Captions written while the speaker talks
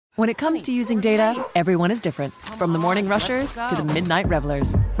When it comes to using data, everyone is different. From the morning rushers to the midnight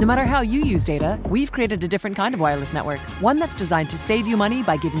revelers. No matter how you use data, we've created a different kind of wireless network. One that's designed to save you money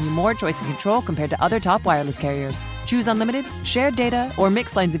by giving you more choice and control compared to other top wireless carriers. Choose unlimited, shared data, or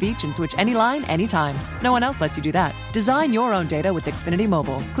mixed lines of each and switch any line, anytime. No one else lets you do that. Design your own data with Xfinity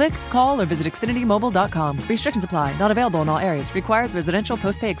Mobile. Click, call, or visit xfinitymobile.com. Restrictions apply. Not available in all areas. Requires residential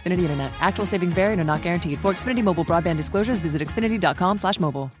postpay Xfinity Internet. Actual savings vary and are not guaranteed. For Xfinity Mobile broadband disclosures, visit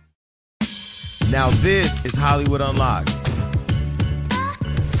xfinity.com/mobile. Now this is Hollywood Unlocked.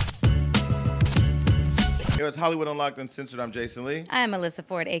 Yo, it's Hollywood Unlocked Uncensored. I'm Jason Lee. I'm Alyssa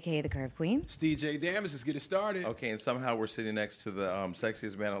Ford, a.k.a. the Curve Queen. It's DJ Damage. Let's get it started. Okay, and somehow we're sitting next to the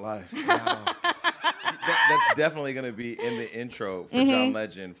sexiest man alive. Wow. That's definitely going to be in the intro for John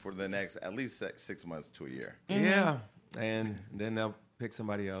Legend for the next at least 6 months to a year. Yeah, and then they'll pick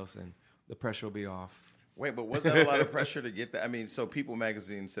somebody else, and the pressure will be off. Wait, but was that a lot of pressure to get that? I mean, so People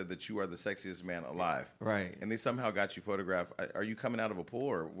Magazine said that you are the sexiest man alive. Right. And they somehow got you photographed. Are you coming out of a pool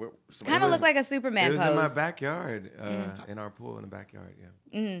or where? Kind of look like a Superman pose. pose. It was in my backyard, in our pool in the backyard,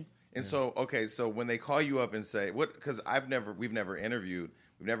 yeah. Mm-hmm. And so, okay, so when they call you up and say, what, because we've never interviewed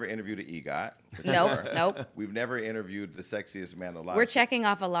an EGOT. Nope. We've never interviewed the sexiest man alive. We're checking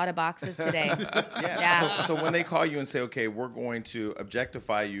off a lot of boxes today. Yeah. So when they call you and say, okay, we're going to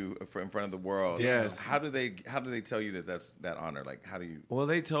objectify you in front of the world. Yes. How do they tell you that's that honor? Like, how do you? Well,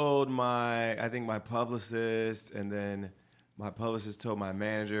 they told my publicist, and then my publicist told my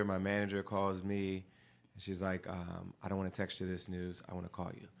manager. My manager calls me, and she's like, I don't want to text you this news. I want to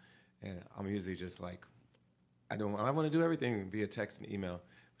call you. And I'm usually just like, I want to do everything via text and email.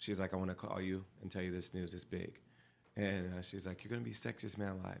 She's like, I want to call you and tell you this news is big. And she's like, you're going to be sexiest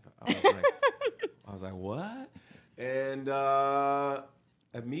man alive. I was like, what? And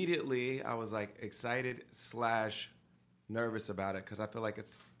immediately I was like excited / nervous about it because I feel like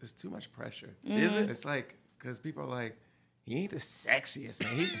it's too much pressure. Mm-hmm. Is it? It's like, because people are like, he ain't the sexiest,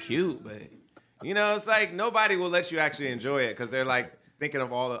 man. He's cute, but, it's like nobody will let you actually enjoy it because they're like thinking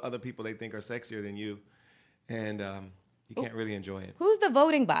of all the other people they think are sexier than you. And you can't really enjoy it. Who's the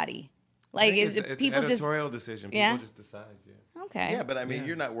voting body? Like, it's people an just editorial decision. Yeah? People just decide. Yeah. Okay. Yeah, but I mean,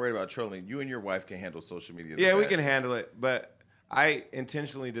 you're not worried about trolling. You and your wife can handle social media. Yeah, we can handle it. But I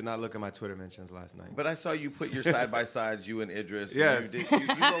intentionally did not look at my Twitter mentions last night. But I saw you put your side by sides, you and Idris. Yes. And you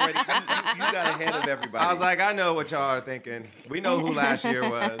already you got ahead of everybody. I was like, I know what y'all are thinking. We know who last year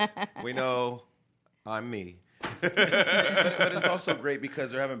was. We know I'm me. but it's also great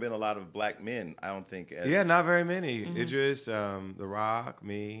because there haven't been a lot of black men, I don't think. Not very many. Idris, The Rock,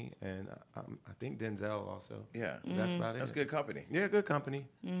 me, and I think Denzel also. Yeah. That's about it. That's good company. Yeah, good company.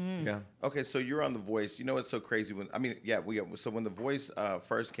 Yeah. Okay, so you're on The Voice. You know what's so crazy? So when The Voice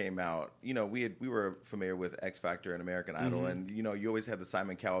first came out, we were familiar with X Factor and American Idol, and you always had the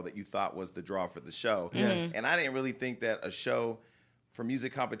Simon Cowell that you thought was the draw for the show. Yes. And I didn't really think that a show for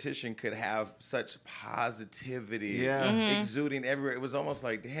music competition could have such positivity exuding everywhere. It was almost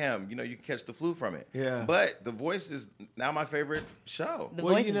like, damn, you can catch the flu from it. Yeah. But The Voice is now my favorite show. The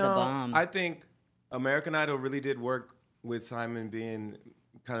Voice is the bomb. I think American Idol really did work with Simon being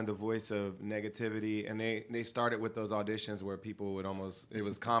kind of the voice of negativity, and they started with those auditions where people would it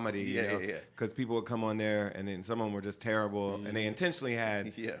was comedy, because people would come on there, and then some of them were just terrible, and they intentionally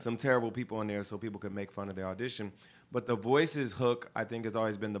had some terrible people on there so people could make fun of their audition. But The Voice's hook, I think, has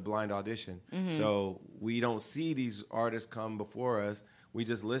always been the blind audition. So we don't see these artists come before us. We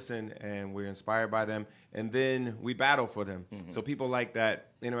just listen, and we're inspired by them, and then we battle for them. So people like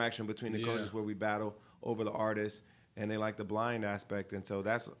that interaction between the coaches where we battle over the artists, and they like the blind aspect. And so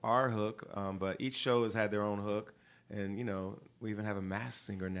that's our hook. But each show has had their own hook, and, we even have a Masked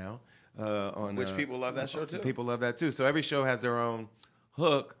Singer now. Which people love that show, too. People love that, too. So every show has their own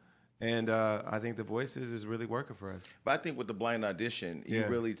hook. And I think The Voices is really working for us. But I think with the blind audition, you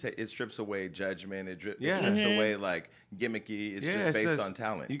really it strips away judgment. It strips away like gimmicky. It's just based on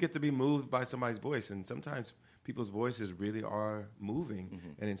talent. You get to be moved by somebody's voice, and sometimes people's voices really are moving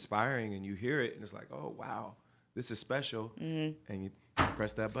and inspiring, and you hear it, and it's like, oh wow, this is special, and you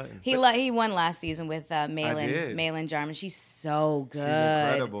press that button. He won last season with Malin Jarman. She's so good. She's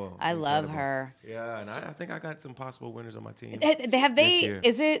incredible. I love her. Yeah, and I think I got some possible winners on my team.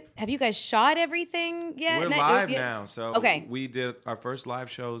 Have you guys shot everything yet? We're live now. So okay. We did our first live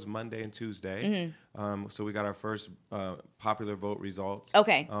shows Monday and Tuesday. So we got our first popular vote results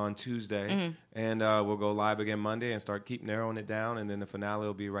on Tuesday. And we'll go live again Monday and keep narrowing it down. And then the finale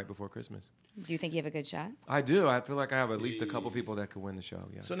will be right before Christmas. Do you think you have a good shot? I do. I feel like I have at least a couple people that could win the show.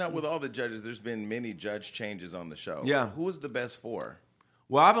 Yeah. So now with all the judges, there's been many judge changes on the show. Yeah. Who is the best four?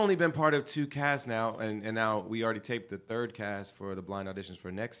 Well, I've only been part of 2 casts now, and now we already taped the 3rd cast for the blind auditions for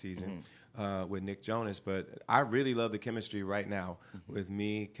next season with Nick Jonas. But I really love the chemistry right now with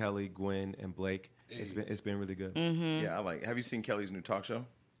me, Kelly, Gwen, and Blake. It's been really good. Yeah, have you seen Kelly's new talk show?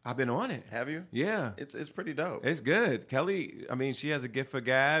 I've been on it. Have you? Yeah. It's pretty dope. It's good. Kelly, I mean, she has a gift for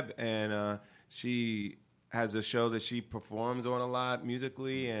gab, and she has a show that she performs on a lot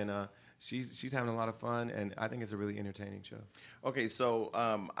musically, and she's having a lot of fun, and I think it's a really entertaining show. Okay, so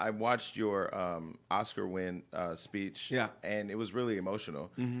I watched your Oscar win speech, and it was really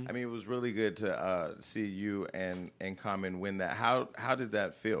emotional. I mean, it was really good to see you and Common win that. How did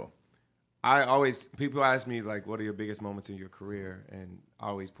that feel? People ask me, like, what are your biggest moments in your career? And I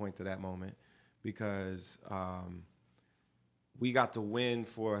always point to that moment because we got to win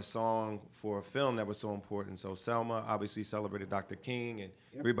for a song for a film that was so important. So Selma obviously celebrated Dr. King and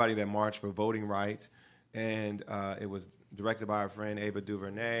everybody that marched for voting rights. And it was directed by our friend Ava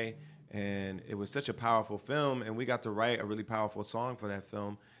DuVernay. And it was such a powerful film. And we got to write a really powerful song for that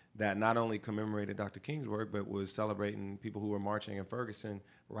film that not only commemorated Dr. King's work, but was celebrating people who were marching in Ferguson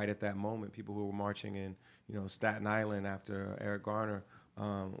right at that moment, people who were marching in Staten Island after Eric Garner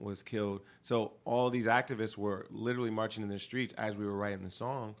was killed. So all these activists were literally marching in the streets as we were writing the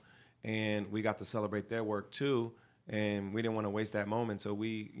song, and we got to celebrate their work too, and we didn't want to waste that moment. So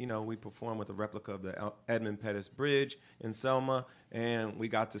we performed with a replica of the Edmund Pettus Bridge in Selma, and we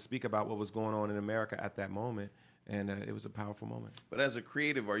got to speak about what was going on in America at that moment. And it was a powerful moment. But as a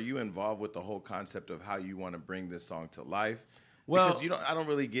creative, are you involved with the whole concept of how you want to bring this song to life? Well, because I don't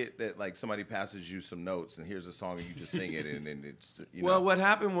really get that. Like somebody passes you some notes and here's a song and you just sing it and it's Well, what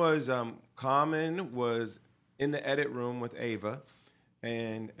happened was Common was in the edit room with Ava,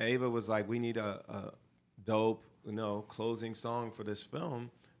 and Ava was like, "We need a dope, closing song for this film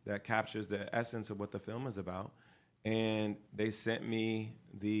that captures the essence of what the film is about." And they sent me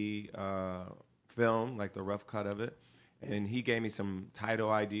the film, like the rough cut of it, and he gave me some title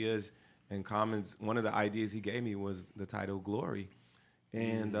ideas, and one of the ideas he gave me was the title Glory,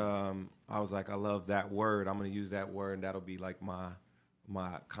 and I was like, I love that word, I'm going to use that word, and that'll be like my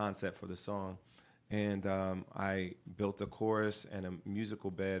concept for the song. And I built a chorus and a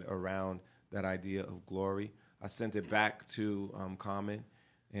musical bed around that idea of glory. I sent it back to Common,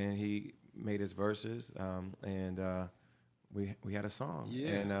 and he made his verses, and we had a song.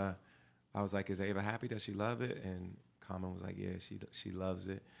 And I was like, is Ava happy? Does she love it? And Common was like, yeah, she loves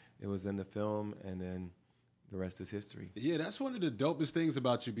it. It was in the film, and then the rest is history. Yeah, that's one of the dopest things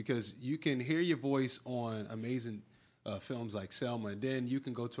about you, because you can hear your voice on amazing films like Selma, and then you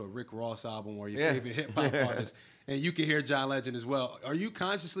can go to a Rick Ross album or your favorite hip-hop artist, and you can hear John Legend as well. Are you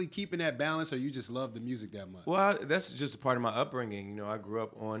consciously keeping that balance, or you just love the music that much? Well, that's just a part of my upbringing. I grew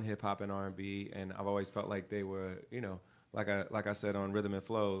up on hip-hop and R&B, and I've always felt like they were, like I said on Rhythm and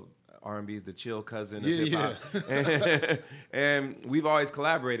Flow, R&B is the chill cousin of hip-hop. Yeah. And we've always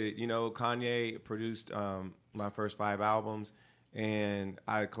collaborated. Kanye produced my first 5 albums, and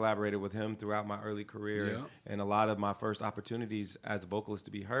I collaborated with him throughout my early career. Yeah. And a lot of my first opportunities as a vocalist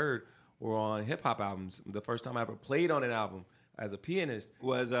to be heard were on hip-hop albums. The first time I ever played on an album as a pianist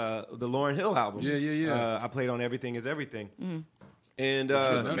was the Lauryn Hill album. Yeah. I played on Everything Is Everything. Mm. And which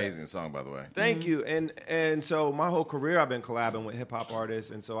was an amazing song, by the way. Thank you. And so my whole career I've been collabing with hip-hop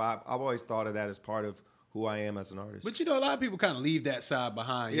artists, and so I've always thought of that as part of who I am as an artist. But a lot of people kind of leave that side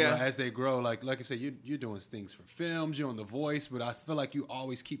behind as they grow. Like I said, you're doing things for films, you're on The Voice, but I feel like you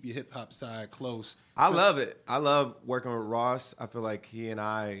always keep your hip-hop side close. I love it. I love working with Ross. I feel like he and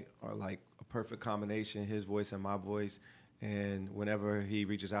I are like a perfect combination, his voice and my voice. And whenever he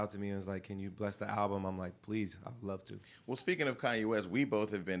reaches out to me and is like, can you bless the album? I'm like, please, I'd love to. Well, speaking of Kanye West, we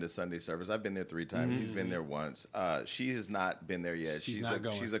both have been to Sunday service. I've been there 3 times. Mm-hmm. He's been there once. She has not been there yet. She's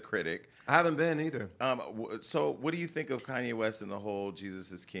a critic. I haven't been either. So what do you think of Kanye West and the whole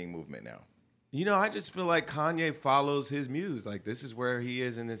Jesus is King movement now? I just feel like Kanye follows his muse. Like, this is where he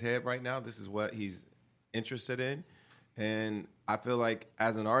is in his head right now. This is what he's interested in. And I feel like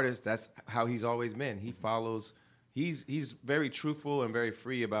as an artist, that's how he's always been. He follows... He's very truthful and very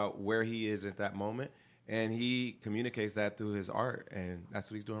free about where he is at that moment, and he communicates that through his art, and that's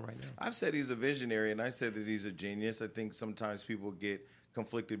what he's doing right now. I've said he's a visionary, and I said that he's a genius. I think sometimes people get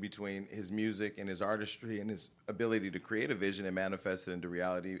conflicted between his music and his artistry and his ability to create a vision and manifest it into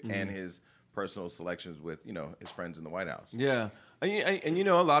reality, and his personal selections with his friends in the White House. Yeah, and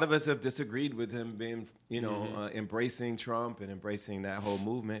a lot of us have disagreed with him being embracing Trump and embracing that whole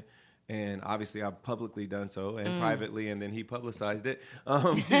movement. And obviously, I've publicly done so, and privately, and then he publicized it.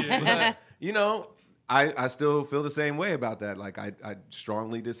 But, I still feel the same way about that. Like I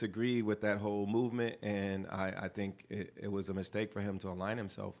strongly disagree with that whole movement, and I think it was a mistake for him to align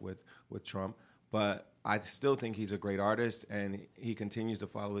himself with Trump. But I still think he's a great artist, and he continues to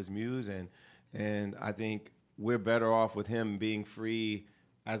follow his muse, and I think we're better off with him being free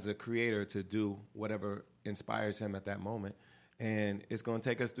as a creator to do whatever inspires him at that moment. And it's going to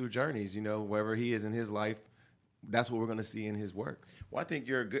take us through journeys, wherever he is in his life. That's what we're going to see in his work. Well, I think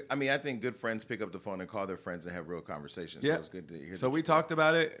you're good. I mean, I think good friends pick up the phone and call their friends and have real conversations. Yeah. So it's good to hear. So we talked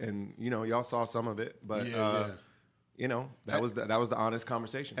about it, and y'all saw some of it, but that was the honest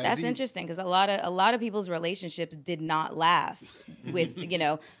conversation. That's interesting because a lot of people's relationships did not last with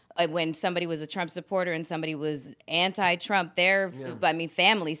when somebody was a Trump supporter and somebody was anti-Trump.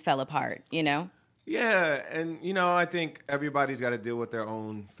 Families fell apart. Yeah, and I think everybody's got to deal with their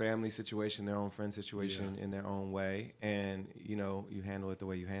own family situation, their own friend situation in their own way, and you handle it the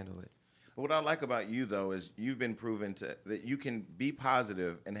way you handle it. But what I like about you though is you've been proven that you can be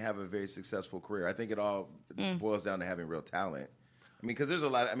positive and have a very successful career. I think it all boils down to having real talent. I mean, because there's a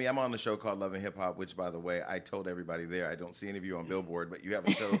lot. I'm on the show called Love and Hip Hop, which, by the way, I told everybody there. I don't see any of you on Billboard, but you have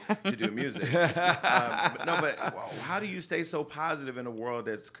a show to do music. But how do you stay so positive in a world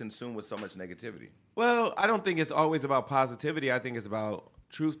that's consumed with so much negativity? Well, I don't think it's always about positivity. I think it's about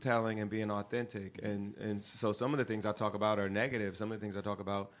truth telling and being authentic. And so some of the things I talk about are negative. Some of the things I talk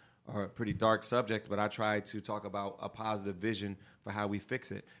about are pretty dark subjects, but I try to talk about a positive vision for how we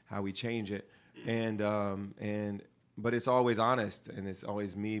fix it, how we change it, but it's always honest, and it's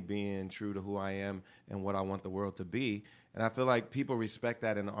always me being true to who I am and what I want the world to be. And I feel like people respect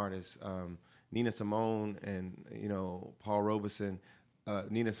that in artists. Nina Simone and Paul Robeson.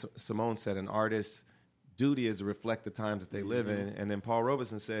 Nina Simone said an artist's duty is to reflect the times that they live in, and then Paul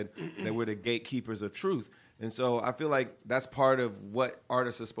Robeson said that we're the gatekeepers of truth. And so I feel like that's part of what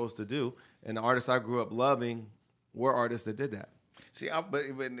artists are supposed to do. And the artists I grew up loving were artists that did that. See, but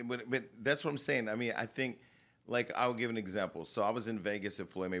that's what I'm saying. I mean, I think. Like, I'll give an example. So I was in Vegas at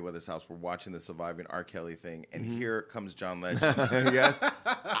Floyd Mayweather's house. We're watching the Surviving R. Kelly thing, and here comes John Legend. Yes.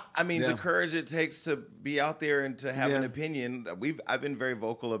 I mean, the courage it takes to be out there and to have an opinion. I've been very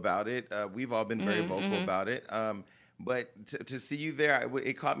vocal about it. We've all been very vocal about it. But to see you there,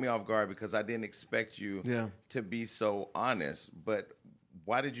 it caught me off guard because I didn't expect you to be so honest. But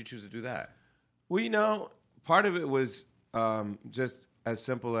why did you choose to do that? Well, part of it was just as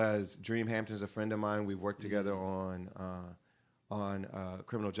simple as Dream Hampton's a friend of mine. We've worked together on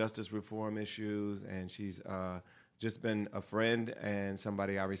criminal justice reform issues, and she's just been a friend and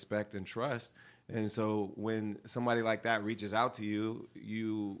somebody I respect and trust. And so when somebody like that reaches out to you,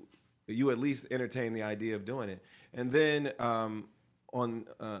 you at least entertain the idea of doing it. And then on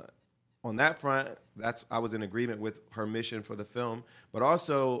that front, I was in agreement with her mission for the film, but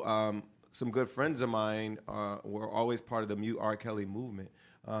also some good friends of mine were always part of the Mute R. Kelly movement.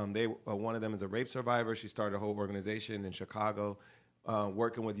 One of them is a rape survivor. She started a whole organization in Chicago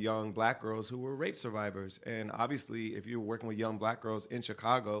working with young black girls who were rape survivors. And obviously, if you're working with young black girls in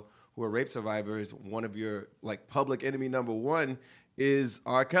Chicago who are rape survivors, one of your public enemy number one is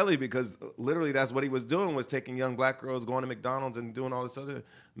R. Kelly, because literally that's what he was doing, was taking young black girls, going to McDonald's and doing all this other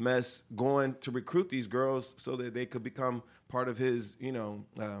mess, going to recruit these girls so that they could become part of his,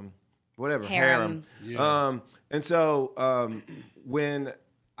 harem. Yeah. And so when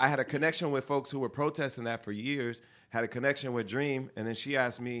I had a connection with folks who were protesting that for years, had a connection with Dream, and then she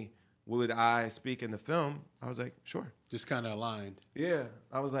asked me, would I speak in the film? I was like, sure. Just kind of aligned. Yeah.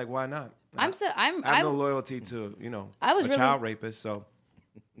 I was like, why not? I have no loyalty to, child rapist, so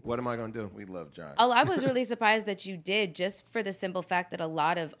what am I going to do? We love John. Oh, I was really surprised that you did, just for the simple fact that a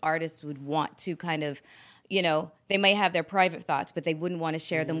lot of artists would want to kind of, they may have their private thoughts, but they wouldn't want to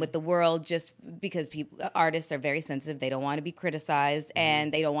share them with the world, just because artists are very sensitive. They don't want to be criticized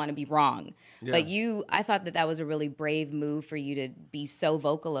and they don't want to be wrong. Yeah. But I thought that was a really brave move for you to be so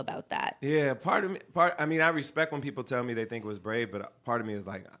vocal about that. Yeah, I respect when people tell me they think it was brave, but part of me is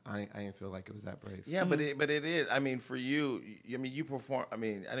like, I didn't feel like it was that brave. Yeah, but it is. I mean, for you, you perform. I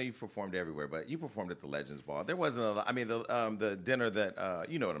mean, I know you've performed everywhere, but you performed at the Legends Ball. There wasn't a lot. I mean, the dinner that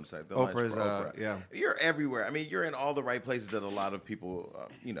you know what I'm saying. The Oprah's, lunch for Oprah. Yeah. You're everywhere. I mean, you're in all the right places that a lot of people,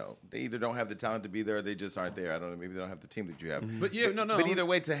 they either don't have the talent to be there or they just aren't there. I don't know. Maybe they don't have the team that you have. Mm-hmm. But no. But either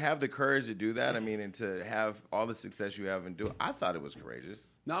way, to have the courage to do that, I mean, and to have all the success you have and do, I thought it was courageous.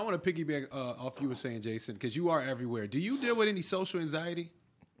 Now, I want to piggyback off you were saying, Jason, because you are everywhere. Do you deal with any social anxiety?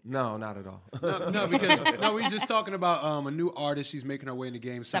 No, not at all. No, because we was just talking about a new artist. She's making her way in the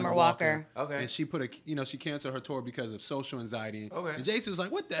game, Summer Walker. Okay. And she she canceled her tour because of social anxiety. Okay. And Jason was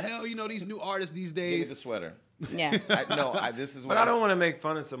like, "What the hell? These new artists these Give me days." the sweater. Yeah. This is. But I don't want to make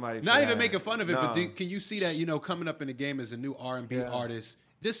fun of somebody. For Not that. even making fun of it, No. but can you see that coming up in the game as a new R&B artist,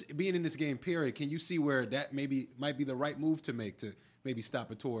 just being in this game, period? Can you see where that might be the right move to make to maybe stop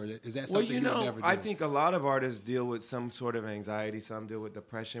a tour? Is that something you would never do? I think a lot of artists deal with some sort of anxiety. Some deal with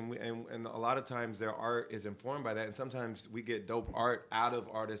depression, and a lot of times their art is informed by that. And sometimes we get dope art out of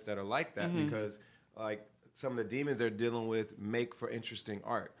artists that are like that because, like, some of the demons they're dealing with make for interesting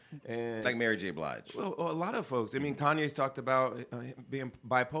art. And Like Mary J. Blige. Well, a lot of folks. I mean, Kanye's talked about being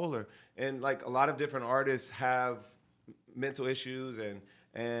bipolar, and like a lot of different artists have mental issues and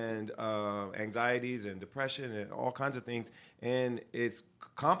anxieties and depression and all kinds of things, and it's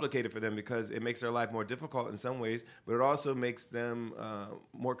complicated for them because it makes their life more difficult in some ways, but it also makes them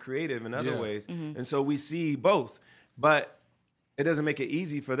more creative in other ways. And so we see both, but it doesn't make it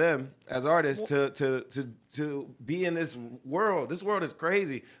easy for them as artists to be in this world. This world is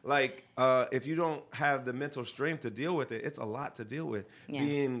crazy. Like, if you don't have the mental strength to deal with it, it's a lot to deal with. Yeah.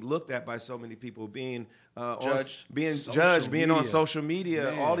 Being looked at by so many people, being Judged. being Social on media. social media,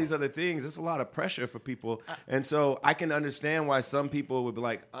 Man. all these other things. It's a lot of pressure for people. And so I can understand why some people would be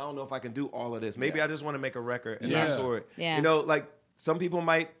like, I don't know if I can do all of this. Maybe I just want to make a record and not tour it. Yeah. Like some people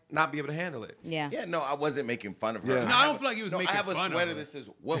might not be able to handle it. Yeah. Yeah, no, I wasn't making fun of her. Yeah. No, I don't feel like he was making I have a fun of sweater her. that says,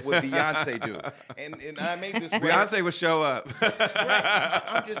 "What would Beyonce do?" And I made this sweater. Beyonce would show up. Right.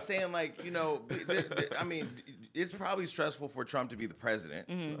 I'm just saying, like, I mean, it's probably stressful for Trump to be the president.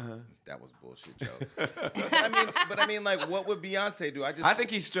 That was a bullshit joke. but I mean, like, what would Beyonce do? I think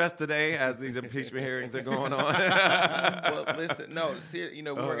he's stressed today as these impeachment hearings are going on. Well, listen, no, we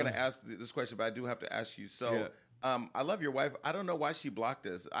were going to ask this question, but I do have to ask you. So. Yeah. I love your wife. I don't know why she blocked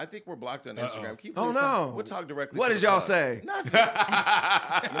us. I think we're blocked on Instagram. Can you Oh, please no. We'll talk directly. What to did the y'all plug. say? Nothing.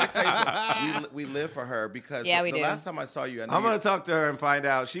 Let me tell you something. We live for her because we the do. last time I saw you, I know I'm going to talk to her and find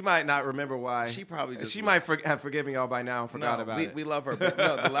out. She might not remember why. She probably just She was- might have forgiven y'all by now and forgot about it. We love her. But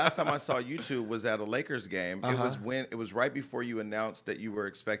no, the last time I saw you two was at a Lakers game. It was right before you announced that you were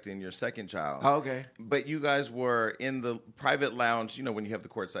expecting your second child. Oh, okay. But you guys were in the private lounge, when you have the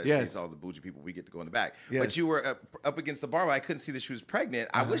courtside Yes. seats, all the bougie people, we get to go in the back. Yes. But you were up against the bar where I couldn't see that she was pregnant.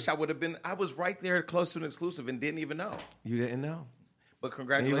 I wish I would have been. I was right there close to an exclusive and didn't even know. You didn't know. But And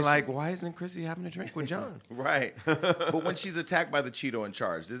congratulations. you were like, why isn't Chrissy having a drink with John? Right. But when she's attacked by the Cheeto in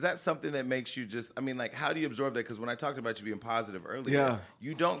charge, is that something that makes you just, how do you absorb that? Because when I talked about you being positive earlier,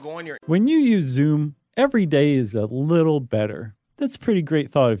 you don't go on your... When you use Zoom, every day is a little better. That's a pretty great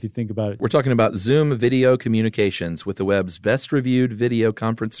thought if you think about it. We're talking about Zoom Video Communications with the web's best-reviewed video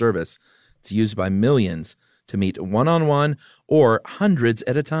conference service. It's used by millions to meet one-on-one or hundreds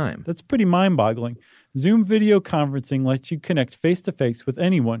at a time. That's pretty mind-boggling. Zoom video conferencing lets you connect face-to-face with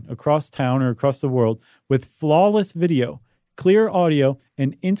anyone across town or across the world with flawless video, clear audio,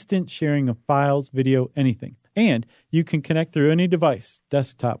 and instant sharing of files, video, anything. And you can connect through any device,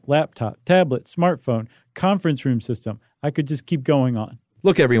 desktop, laptop, tablet, smartphone, conference room system. I could just keep going on.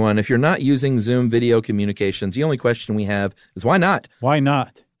 Look, everyone, if you're not using Zoom Video Communications, the only question we have is why not? Why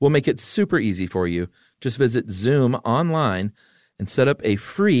not? We'll make it super easy for you. Just visit Zoom online and set up a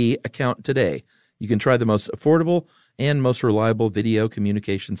free account today. You can try the most affordable and most reliable video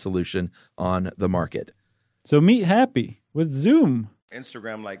communication solution on the market. So meet happy with Zoom.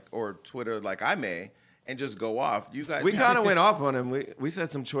 Instagram or Twitter I may, and just go off. You guys... We kind of went off on him. We said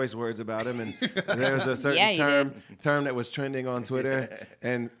some choice words about him, and there was a certain term that was trending on Twitter,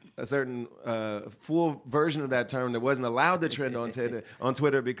 and a certain full version of that term that wasn't allowed to trend on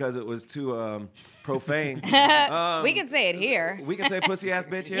Twitter because it was too profane. We can say it here. We can say pussy ass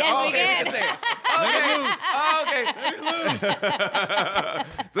bitch here. Yes, we can. We can say it. Okay.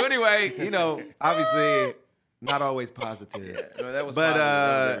 So anyway, obviously not always positive. No, that was But positive.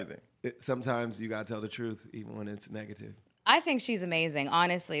 That was everything. sometimes you gotta tell the truth even when it's negative. I think she's amazing,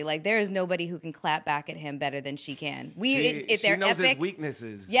 honestly. There is nobody who can clap back at him better than she can. She They're knows epic. his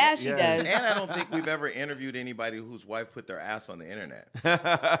weaknesses. Yeah, she does. And I don't think we've ever interviewed anybody whose wife put their ass on the internet.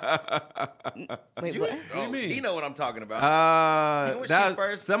 Wait, what? Oh, you mean? You know what I'm talking about. When she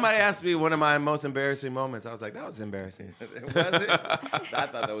first- somebody asked me one of my most embarrassing moments. I was like, that was embarrassing. Was it? I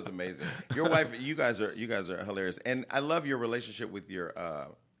thought that was amazing. Your wife, you guys are hilarious, and I love your relationship with your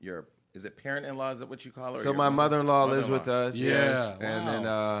is it parent-in-law? Is that what you call her? So my mother-in-law lives with us. Yeah, yes. wow. And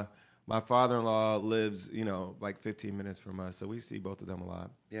then my father-in-law lives, 15 minutes from us. So we see both of them a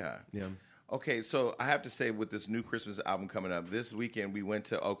lot. Yeah. Yeah. Okay, so I have to say, with this new Christmas album coming up, this weekend we went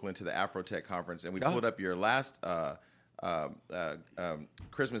to Oakland to the Afrotech conference, and we pulled up your last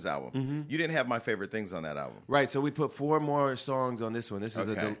Christmas album. You didn't have My Favorite Things on that album. Right, so we put 4 more songs on this one. This is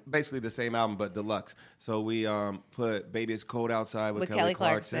basically the same album, but deluxe. So we put Baby It's Cold Outside with Kelly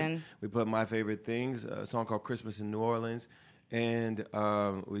Clarkson. We put My Favorite Things, a song called Christmas in New Orleans. And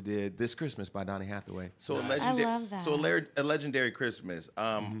we did This Christmas by Donny Hathaway. So I love that. So a legendary Christmas.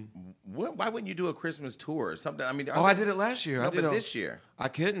 Why wouldn't you do a Christmas tour or something? I mean, I did it last year. No, I did but this year I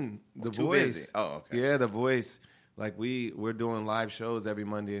couldn't. The too Voice. busy. Oh, okay. Yeah, The Voice. Like we're doing live shows every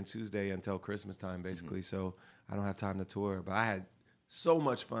Monday and Tuesday until Christmas time, basically. So I don't have time to tour. But I had so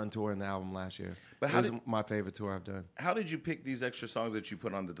much fun touring the album last year. But it was my favorite tour I've done. How did you pick these extra songs that you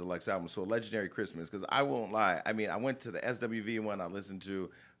put on the deluxe album? So Legendary Christmas, because I won't lie. I mean, I went to the SWV one. I listened to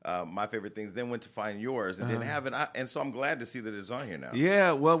My Favorite Things, then went to find yours and didn't have it. And so I'm glad to see that it's on here now.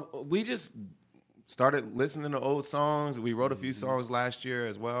 Yeah, well, we just started listening to old songs. We wrote a few songs last year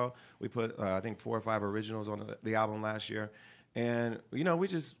as well. We put, I think, 4 or 5 originals on the album last year. And, we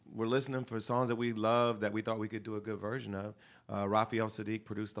just were listening for songs that we loved that we thought we could do a good version of. Raphael Sadiq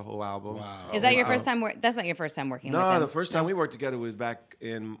produced the whole album. Wow. Is that your first time? That's not your first time working with him? No, the first time we worked together was back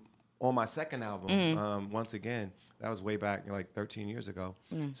on my second album, Once Again. That was way back, like 13 years ago.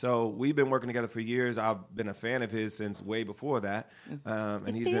 So we've been working together for years. I've been a fan of his since way before that.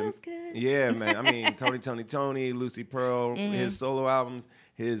 And he's feels been, good. Yeah, man. I mean, Tony, Lucy Pearl, his solo albums,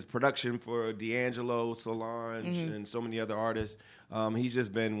 his production for D'Angelo, Solange, and so many other artists. He's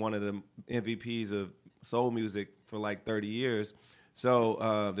just been one of the MVPs of soul music for like 30 years.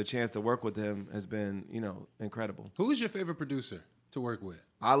 So the chance to work with him has been, incredible. Who is your favorite producer to work with?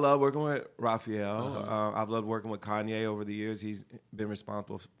 I love working with Raphael. I've loved working with Kanye over the years. He's been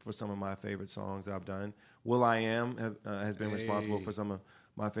responsible for some of my favorite songs I've done. will.i.am has been responsible for some of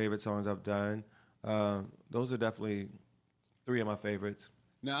my favorite songs I've done. Those are definitely 3 of my favorites.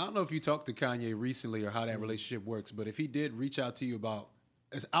 Now, I don't know if you talked to Kanye recently or how that relationship works, but if he did reach out to you about,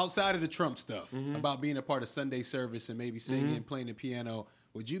 as outside of the Trump stuff, about being a part of Sunday service and maybe singing, playing the piano,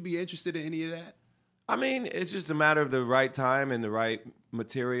 would you be interested in any of that? I mean, it's just a matter of the right time and the right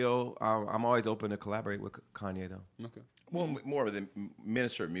material. I'm always open to collaborate with Kanye, though. Okay. Well, more of the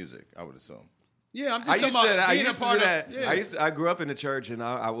minister of music, I would assume. Yeah, I'm just I talking used to, about I being used a to part do of. that. Yeah. I grew up in the church, and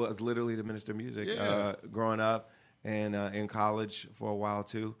I was literally the minister of music growing up, and in college for a while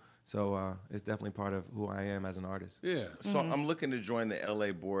too. So it's definitely part of who I am as an artist. Yeah. So I'm looking to join the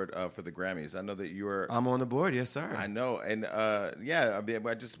LA board for the Grammys. I know that I'm on the board, yes, sir. I know, and I mean,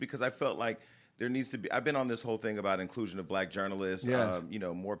 just because I felt like there needs to be. I've been on this whole thing about inclusion of Black journalists. Yes.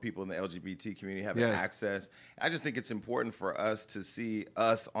 More people in the LGBT community having access. I just think it's important for us to see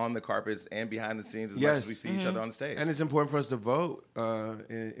us on the carpets and behind the scenes as much as we see each other on stage. And it's important for us to vote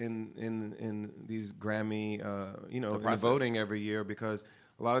in these Grammy, in the voting every year, because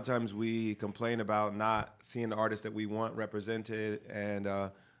a lot of times we complain about not seeing the artists that we want represented,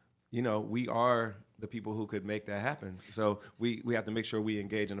 and we are the people who could make that happen. So we have to make sure we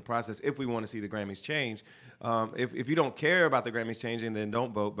engage in the process if we want to see the Grammys change. If you don't care about the Grammys changing, then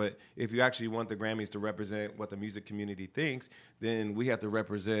don't vote. But if you actually want the Grammys to represent what the music community thinks, then we have to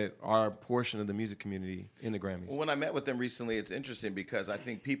represent our portion of the music community in the Grammys. Well, when I met with them recently, it's interesting because I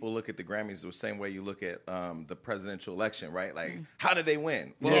think people look at the Grammys the same way you look at the presidential election, right? Like, how did they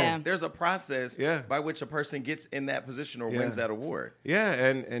win? Well, there's a process by which a person gets in that position or wins that award. Yeah,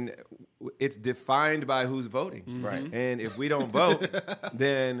 and it's defined by who's voting. Right. And if we don't vote,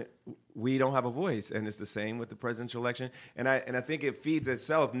 then we don't have a voice. And it's the same with the presidential election. And I think it feeds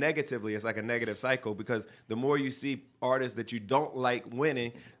itself negatively. It's like a negative cycle, because the more you see artists that you don't like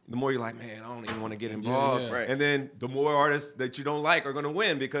winning, the more you're like, man, I don't even want to get involved. Right. And then the more artists that you don't like are going to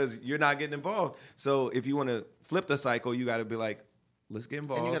win because you're not getting involved. So if you want to flip the cycle, you got to be like, let's get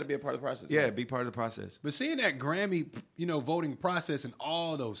involved. And you got to be a part of the process. Yeah, be part of the process. But seeing that Grammy, voting process in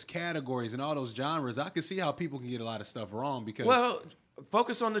all those categories and all those genres, I can see how people can get a lot of stuff wrong because. Well,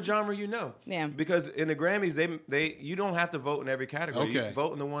 focus on the genre Yeah. Because in the Grammys, they you don't have to vote in every category. Okay. You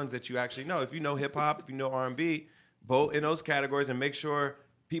vote in the ones that you actually know. If you know hip hop, if you know R&B, vote in those categories and make sure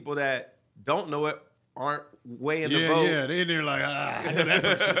people that don't know it aren't weighing the vote. Yeah, they're in there like, I know that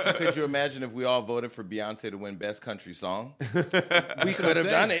person. Could you imagine if we all voted for Beyonce to win Best Country Song? We could have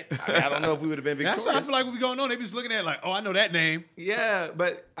done it. I don't know if we would have been victorious. That's what I feel like what we going on. They be just looking at it like, oh, I know that name. Yeah,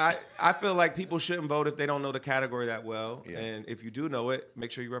 but I feel like people shouldn't vote if they don't know the category that well. Yeah. And if you do know it,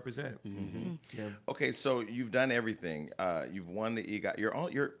 make sure you represent. Mm-hmm. Yeah. Okay, so you've done everything. You've won the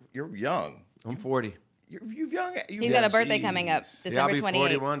EGOT. You're young. I'm 40. You've young. He's got a birthday coming up, December 28th. I'll be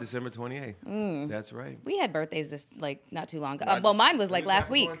 41, December 28th. That's right. We had birthdays not too long ago. Well, mine was last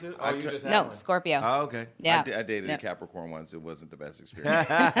week. Oh, you just had No, one. Scorpio. Oh, okay. Yeah. I dated a Capricorn once. It wasn't the best experience.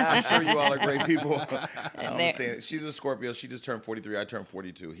 I'm sure you all are great people. I understand. She's a Scorpio. She just turned 43. I turned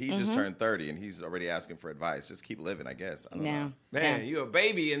 42. He just turned 30, and he's already asking for advice. Just keep living, I guess. I don't know. Man, you a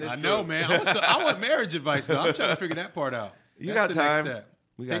baby in this I know, group. man. I want marriage advice, though. I'm trying to figure that part out. You That's got the time. Next step.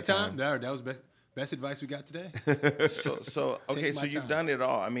 We Take got time. That was best advice we got today. So okay, so you've done it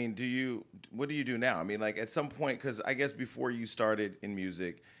all. I mean, what do you do now? I mean, like at some point, because I guess before you started in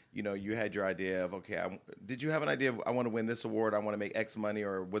music, you had your idea of, okay, did you have an idea of, I want to win this award, I want to make X money,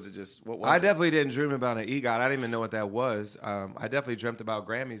 or was it just, what was it? I definitely didn't dream about an EGOT. I didn't even know what that was. I definitely dreamt about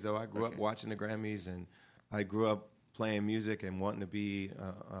Grammys, though. I grew up watching the Grammys, and I grew up playing music and wanting to be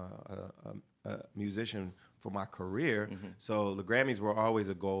a musician for my career. So the Grammys were always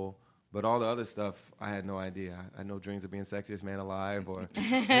a goal. But all the other stuff, I had no idea. I had no dreams of being sexiest man alive or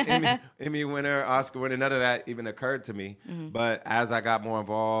Emmy winner, Oscar winner. None of that even occurred to me. But as I got more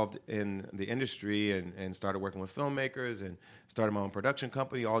involved in the industry and started working with filmmakers and started my own production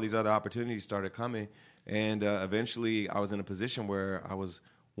company, all these other opportunities started coming. And eventually I was in a position where I was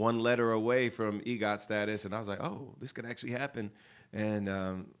one letter away from EGOT status. And I was like, oh, this could actually happen. And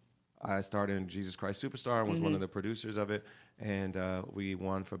I starred in Jesus Christ Superstar and was one of the producers of it, and we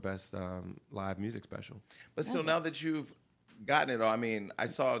won for Best Live Music Special. But still, now that you've gotten it all, I mean, I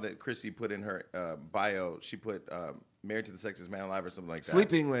saw that Chrissy put in her bio, she put Married to the Sexiest Man Alive or something like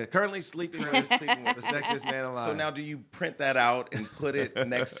that. Currently sleeping with the sexiest man alive. So now do you print that out and put it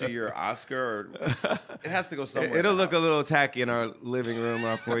next to your Oscar? Or it has to go somewhere. It'll look a little tacky in our living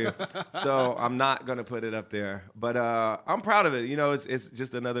room for you. So I'm not going to put it up there. But I'm proud of it. It's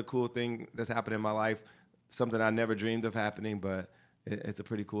just another cool thing that's happened in my life, something I never dreamed of happening, but it's a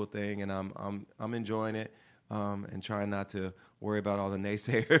pretty cool thing, and I'm enjoying it and trying not to worry about all the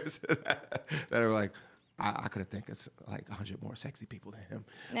naysayers that are like, I could have think of like 100 more sexy people than him.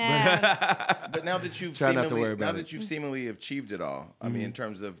 But now that you've seemingly achieved it all, I mean, in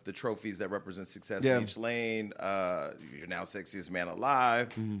terms of the trophies that represent success in each lane, you're now sexiest man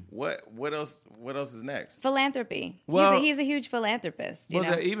alive. What else is next? Philanthropy. Well, he's a huge philanthropist.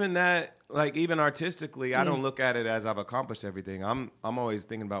 Even that, like even artistically, I don't look at it as I've accomplished everything. I'm always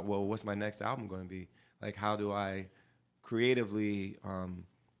thinking about, well, what's my next album going to be? Like, how do I creatively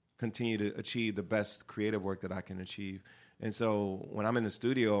continue to achieve the best creative work that I can achieve? And so when I'm in the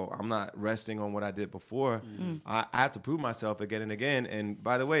studio, I'm not resting on what I did before. I have to prove myself again and again. And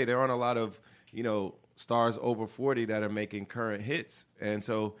by the way, there aren't a lot of, stars over 40 that are making current hits. And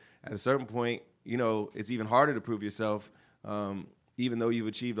so at a certain point, it's even harder to prove yourself, even though you've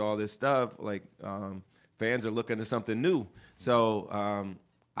achieved all this stuff. Like fans are looking to something new. So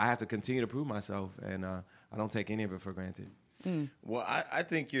I have to continue to prove myself, and I don't take any of it for granted. Well, I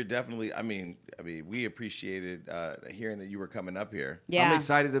think you're definitely. I mean, we appreciated hearing that you were coming up here. Yeah. I'm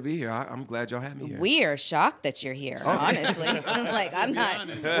excited to be here. I'm glad y'all had me here. We are shocked that you're here, honestly. Like, I'm not.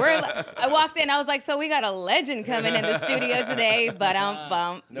 I walked in, I was like, so we got a legend coming in the studio today, but I'm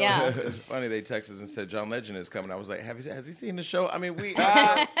bummed. No, yeah. It's funny. They texted us and said John Legend is coming. I was like, has he seen the show? I mean,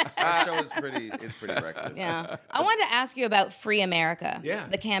 our show is pretty reckless. Yeah. I wanted to ask you about Free America. Yeah.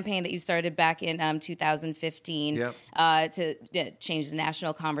 The campaign that you started back in 2015 to change the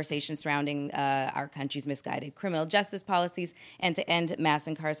national conversation surrounding our country's misguided criminal justice policies and to end mass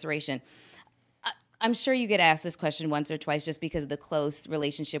incarceration. I'm sure you get asked this question once or twice just because of the close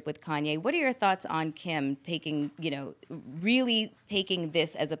relationship with Kanye. What are your thoughts on Kim really taking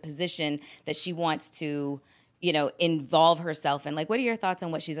this as a position that she wants to, involve herself in? Like, what are your thoughts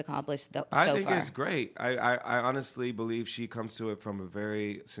on what she's accomplished so far? I think it's great. I honestly believe she comes to it from a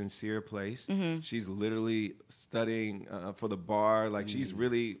very sincere place. She's literally studying for the bar. Like, she's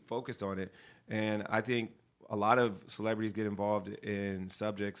really focused on it. And I think a lot of celebrities get involved in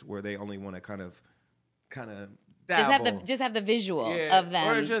subjects where they only want to kind of dabble. Just have the visual of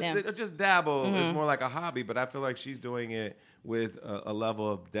them. Or just dabble. It's more like a hobby. But I feel like she's doing it with a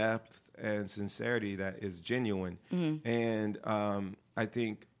level of depth and sincerity that is genuine. And I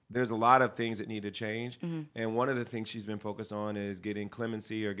think there's a lot of things that need to change. And one of the things she's been focused on is getting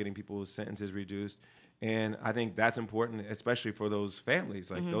clemency or getting people's sentences reduced. And I think that's important, especially for those families.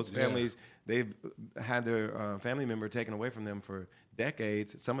 Like those families, they've had their family member taken away from them for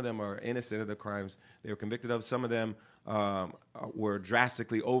decades. Some of them are innocent of the crimes they were convicted of. Some of them were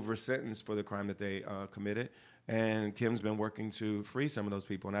drastically over-sentenced for the crime that they committed. And Kim's been working to free some of those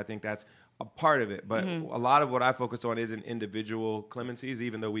people. And I think that's a part of it. But a lot of what I focus on isn't individual clemencies,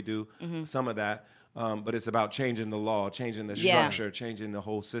 even though we do some of that. But it's about changing the law, changing the structure, changing the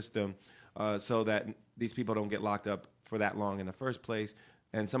whole system. so that these people don't get locked up for that long in the first place,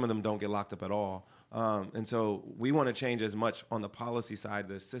 and some of them don't get locked up at all. And so we want to change as much on the policy side,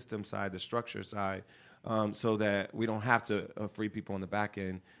 the system side, the structure side, so that we don't have to free people on the back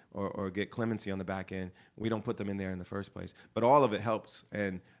end or get clemency on the back end. We don't put them in there in the first place. But all of it helps.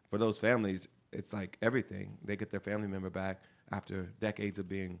 And for those families, it's like everything. They get their family member back after decades of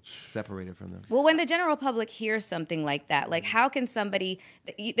being separated from them. Well, when the general public hears something like that, like how can somebody,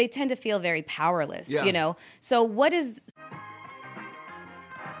 they tend to feel very powerless, you know? So what is...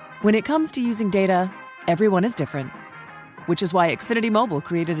 When it comes to using data, everyone is different, which is why Xfinity Mobile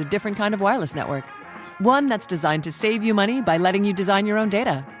created a different kind of wireless network. One that's designed to save you money by letting you design your own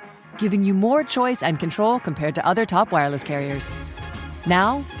data, giving you more choice and control compared to other top wireless carriers.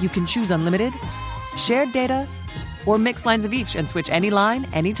 Now, you can choose unlimited, shared data, or mix lines of each and switch any line,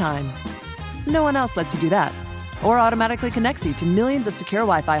 anytime. No one else lets you do that, or automatically connects you to millions of secure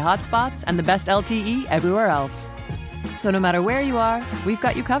Wi-Fi hotspots and the best LTE everywhere else. So no matter where you are, we've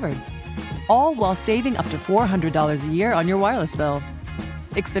got you covered. All while saving up to $400 a year on your wireless bill.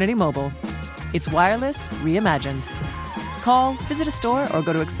 Xfinity Mobile. It's wireless reimagined. Call, visit a store, or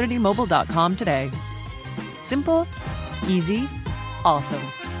go to xfinitymobile.com today. Simple, easy, awesome.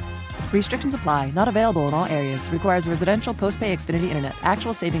 Restrictions apply. Not available in all areas. Requires residential post-pay Xfinity Internet.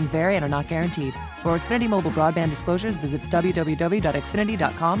 Actual savings vary and are not guaranteed. For Xfinity Mobile broadband disclosures, visit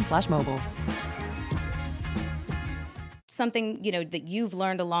www.xfinity.com/mobile. Something, you know, that you've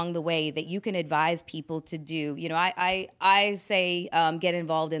learned along the way that you can advise people to do. You know, I say get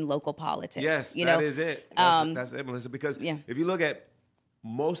involved in local politics. Yes, you that know? is it. That's it, Melissa. Because if you look at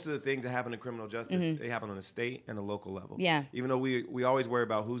most of the things that happen in criminal justice, they happen on a state and a local level. Yeah. Even though we always worry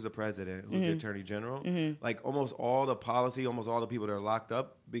about who's the president, who's the attorney general, like almost all the policy, almost all the people that are locked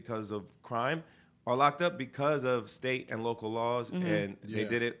up because of crime are locked up because of state and local laws, and they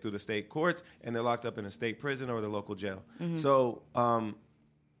did it through the state courts, and they're locked up in a state prison or the local jail. So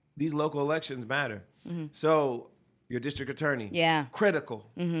these local elections matter. So your district attorney, critical.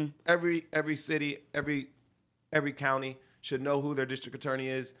 Every city, every county should know who their district attorney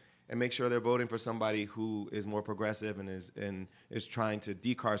is and make sure they're voting for somebody who is more progressive and is trying to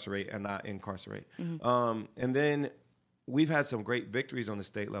decarcerate and not incarcerate. And then we've had some great victories on the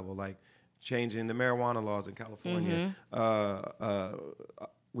state level, like changing the marijuana laws in California.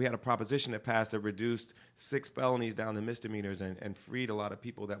 We had a proposition that passed that reduced 6 felonies down to misdemeanors and freed a lot of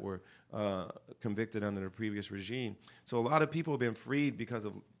people that were convicted under the previous regime. So a lot of people have been freed because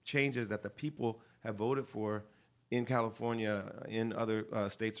of changes that the people have voted for in California, in other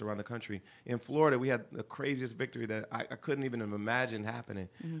states around the country. In Florida, we had the craziest victory that I couldn't even have imagined happening.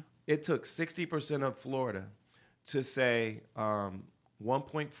 It took 60% of Florida to say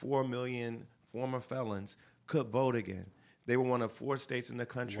 1.4 million former felons could vote again. They were one of 4 states in the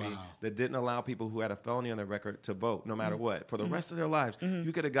country that didn't allow people who had a felony on their record to vote, no matter what, for the rest of their lives.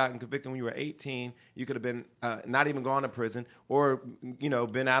 You could have gotten convicted when you were 18. You could have been not even gone to prison, or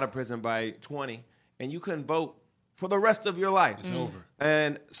been out of prison by 20, and you couldn't vote for the rest of your life. It's over.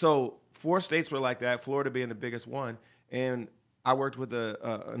 And so 4 states were like that, Florida being the biggest one. And I worked with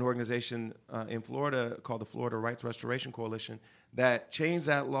an organization in Florida called the Florida Rights Restoration Coalition that changed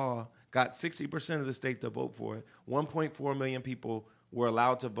that law, got 60% of the state to vote for it. 1.4 million people were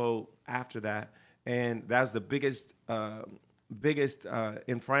allowed to vote after that. And that's the biggest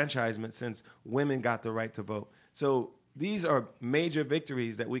enfranchisement since women got the right to vote. So these are major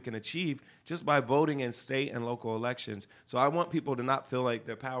victories that we can achieve just by voting in state and local elections. So I want people to not feel like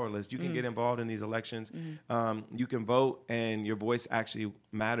they're powerless. You can get involved in these elections. You can vote, and your voice actually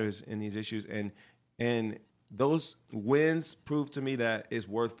matters in these issues. And those wins prove to me that it's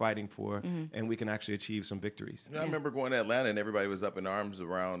worth fighting for, and we can actually achieve some victories. I remember going to Atlanta, and everybody was up in arms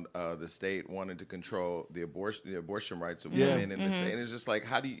around the state wanting to control the abortion rights of women in the state. And it's just like,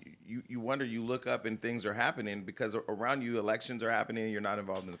 how do you wonder, you look up and things are happening because around you elections are happening and you're not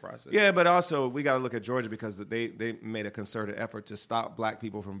involved in the process. Yeah, but also we got to look at Georgia because they made a concerted effort to stop black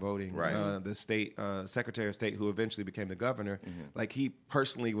people from voting. Right. The state Secretary of State, who eventually became the governor, like he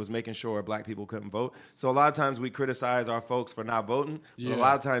personally was making sure black people couldn't vote. So a lot of times we criticize our folks for not voting, but a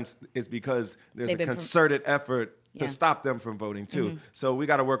lot of times it's because there's a concerted effort to stop them from voting too. So we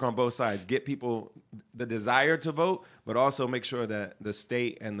got to work on both sides, get people the desire to vote, but also make sure that the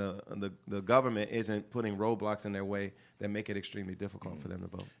state and the government isn't putting roadblocks in their way that make it extremely difficult for them to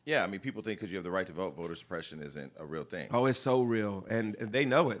vote. Yeah, I mean, people think because you have the right to vote, voter suppression isn't a real thing. Oh, it's so real, and they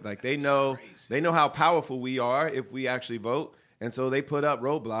know it. Like they know how powerful we are if we actually vote. And so they put up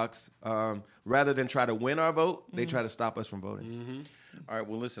roadblocks. Rather than try to win our vote, they try to stop us from voting. All right.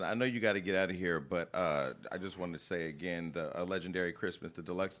 Well, listen, I know you got to get out of here, but I just wanted to say again, the Legendary Christmas, the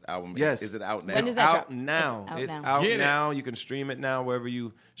deluxe album, is it out now? When does that drop? Now. It's out now. You can stream it now wherever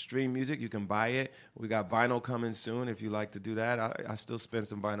you stream music. You can buy it. We got vinyl coming soon if you like to do that. I still spend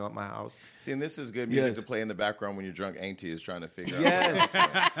some vinyl at my house. See, and this is good music to play in the background when your drunk auntie is trying to figure out.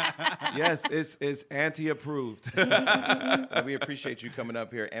 Yes, it's auntie-approved. We appreciate you coming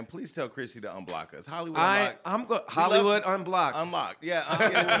up here. And please tell Chrissy to unblock us. Hollywood Hollywood Unblocked. Unlocked.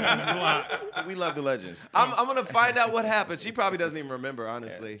 Yeah. We love the legends. I'm going to find out what happened. She probably doesn't even remember,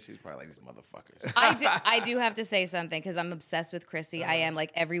 honestly. Yeah, she's probably like, these motherfuckers. I do have to say something because I'm obsessed with Chrissy. I am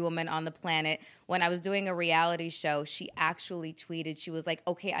like every woman on the planet. When I was doing a reality show, she actually tweeted, she was like,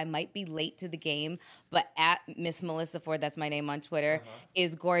 okay, I might be late to the game, but at Miss Melissa Ford, that's my name on Twitter,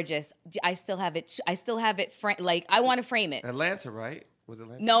 is gorgeous. I still have it. Like, I want to frame it. Atlanta, right? Was it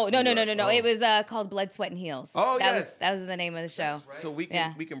Atlanta? No. Oh. It was called Blood, Sweat, and Heels. Oh, that was the name of the show. Right. So we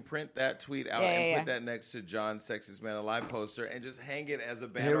can print that tweet out and put that next to John Sexiest Man Alive poster and just hang it as a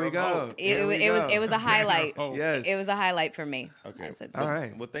banner. Here we go. It was a highlight. Yes. It was a highlight for me. Okay. All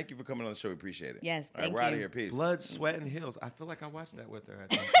right. Well, thank you for coming on the show. We appreciate it. Yes, All right, thank we're you. out of here. Peace. Blood, Sweat, and Heels. I feel like I watched that with her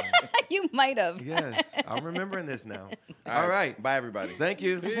at some point. You might have. Yes. I'm remembering this now. All right. Bye, everybody. Thank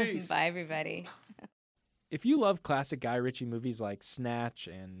you. Peace. Bye, everybody. If you love classic Guy Ritchie movies like Snatch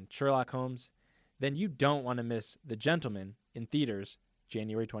and Sherlock Holmes, then you don't want to miss The Gentleman in theaters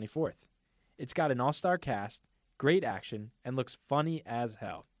January 24th. It's got an all-star cast, great action, and looks funny as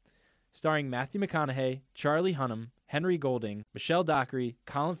hell. Starring Matthew McConaughey, Charlie Hunnam, Henry Golding, Michelle Dockery,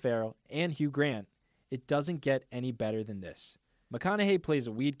 Colin Farrell, and Hugh Grant, it doesn't get any better than this. McConaughey plays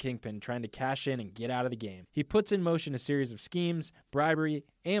a weed kingpin trying to cash in and get out of the game. He puts in motion a series of schemes, bribery,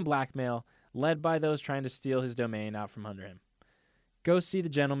 and blackmail, led by those trying to steal his domain out from under him. Go see The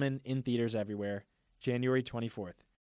Gentleman in theaters everywhere, January 24th.